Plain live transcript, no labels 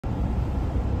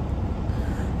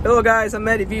Hello guys, I'm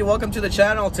Eddie V. Welcome to the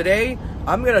channel. Today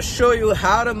I'm going to show you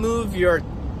how to move your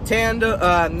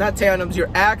your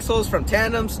axles from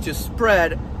tandems to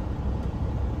spread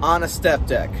on a step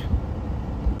deck.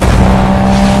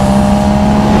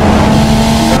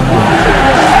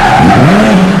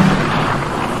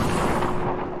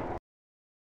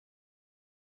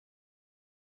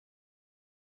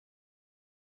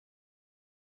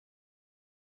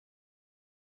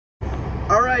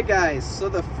 Alright guys, so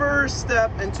the first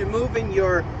step into moving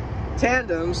your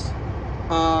tandems,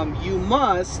 you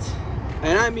must,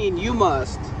 and I mean you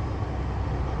must,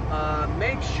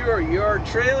 make sure your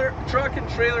truck and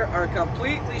trailer are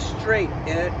completely straight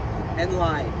in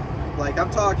line. Like I'm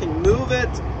talking, move it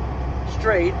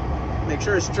straight, make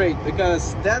sure it's straight,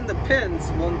 because then the pins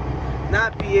will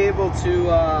not be able to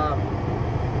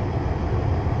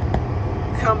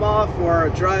come off or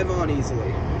drive on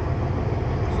easily.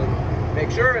 So make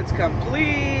sure it's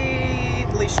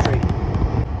completely straight.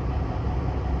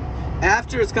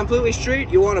 After it's completely straight,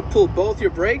 you want to pull both your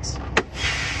brakes.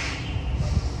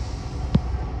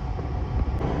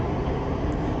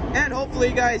 And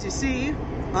hopefully, guys, you see,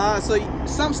 so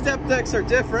some step decks are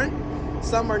different,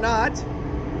 some are not.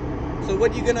 So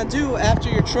what you're gonna do after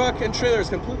your truck and trailer is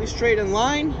completely straight in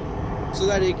line, so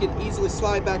that it can easily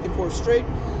slide back and forth straight,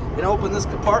 and open this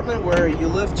compartment where you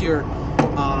lift your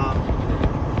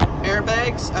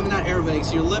airbags, I mean not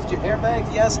airbags, you lift your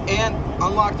airbags, yes, and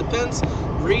unlock the pins.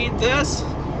 Read this.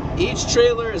 Each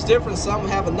trailer is different. Some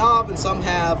have a knob and some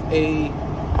have a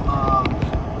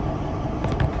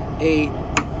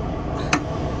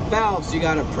valves you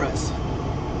gotta press.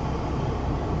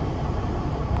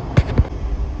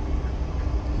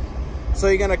 So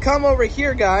you're gonna come over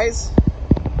here, guys,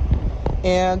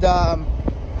 and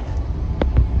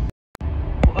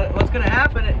what's gonna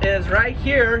happen is right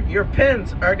here your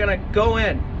pins are gonna go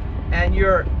in, and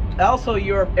your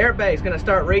airbag is gonna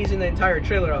start raising the entire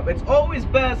trailer up. It's always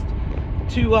best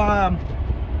to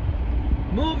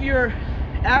move your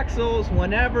axles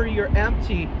whenever you're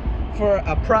empty for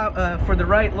the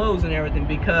right loads and everything,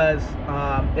 because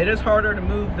it is harder to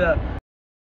move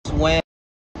when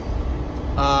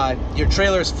your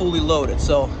trailer is fully loaded.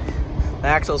 So the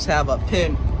axles have a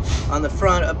pin on the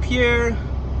front up here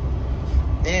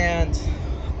and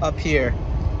up here.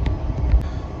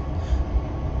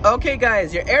 Okay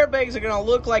guys, your airbags are gonna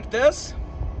look like this,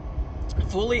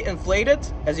 fully inflated.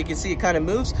 As you can see, it kind of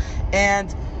moves,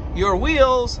 and your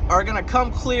wheels are gonna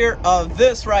come clear of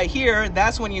this right here.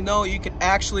 That's when you know you can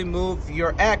actually move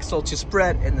your axle to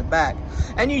spread in the back.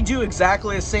 And you do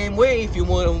exactly the same way if you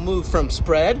want to move from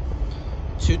spread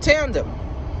to tandem.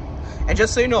 And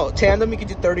just so you know, tandem you can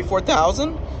do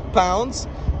 34,000 pounds,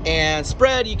 and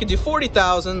spread you can do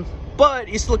 40,000, but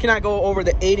you still cannot go over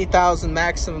the 80,000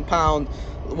 maximum pound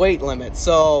weight limit.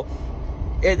 So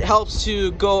it helps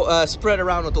to go spread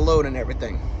around with the load and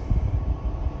everything.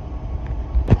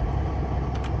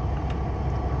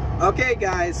 Okay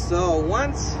guys, so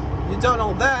once you've done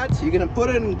all that, you're gonna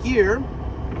put it in gear,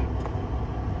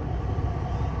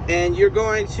 and you're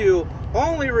going to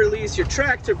only release your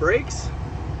tractor brakes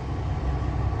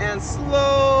and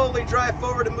slowly drive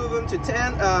forward to move them to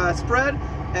spread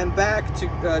and back to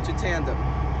tandem.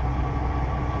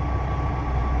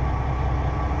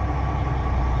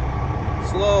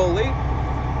 Slowly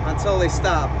until they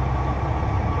stop,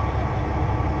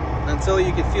 until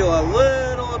you can feel a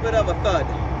little bit of a thud.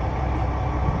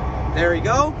 There you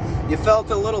go. You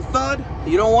felt a little thud.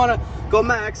 You don't want to go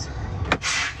max.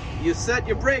 You set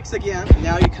your brakes again.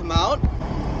 Now you come out,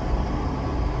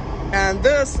 and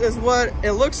this is what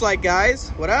it looks like, guys.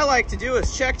 What I like to do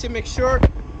is check to make sure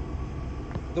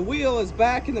the wheel is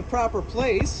back in the proper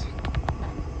place.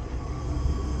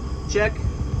 Check.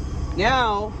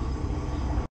 Now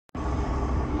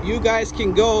you guys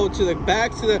can go to the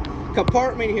back to the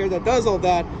compartment here that does all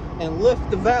that and lift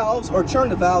the valves or turn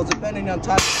the valves depending on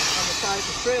the size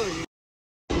of trailer you.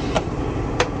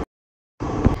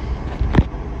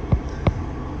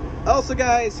 Also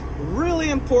guys,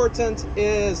 really important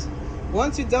is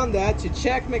once you've done that, to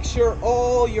check, make sure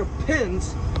all your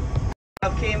pins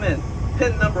came in.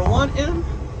 Pin number 1 in,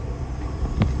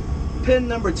 pin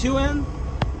number 2 in,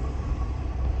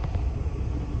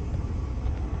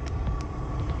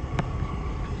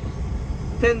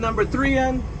 pin number 3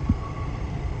 in,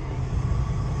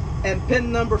 and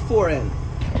pin number 4 in.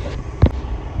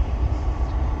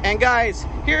 And guys,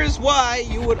 here's why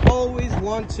you would always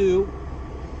want to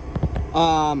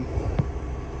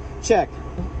check,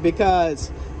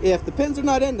 because if the pins are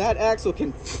not in, that axle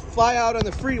can fly out on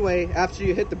the freeway after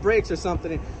you hit the brakes or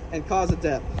something and cause a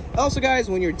death. Also guys,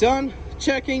 when you're done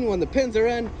checking, when the pins are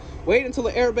in, wait until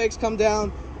the airbags come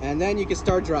down, and then you can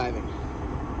start driving.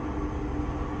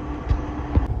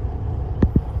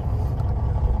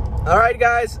 All right,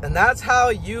 guys, and that's how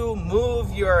you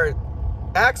move your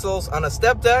axles on a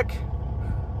Stepdeck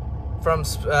from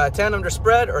tandem to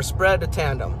spread or spread to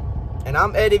tandem. And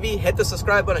I'm Eddie V. Hit the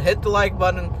subscribe button, hit the like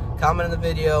button, comment in the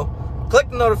video, click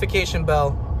the notification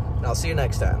bell, and I'll see you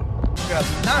next time.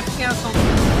 Not canceled.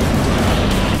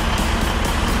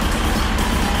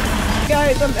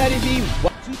 Guys, I'm Eddie V.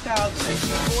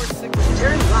 2006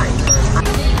 turn right.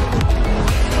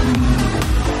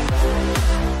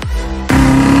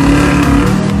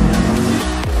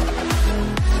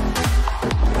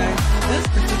 This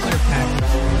particular package,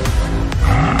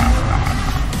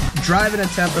 driving a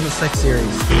temp in the 6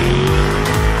 Series.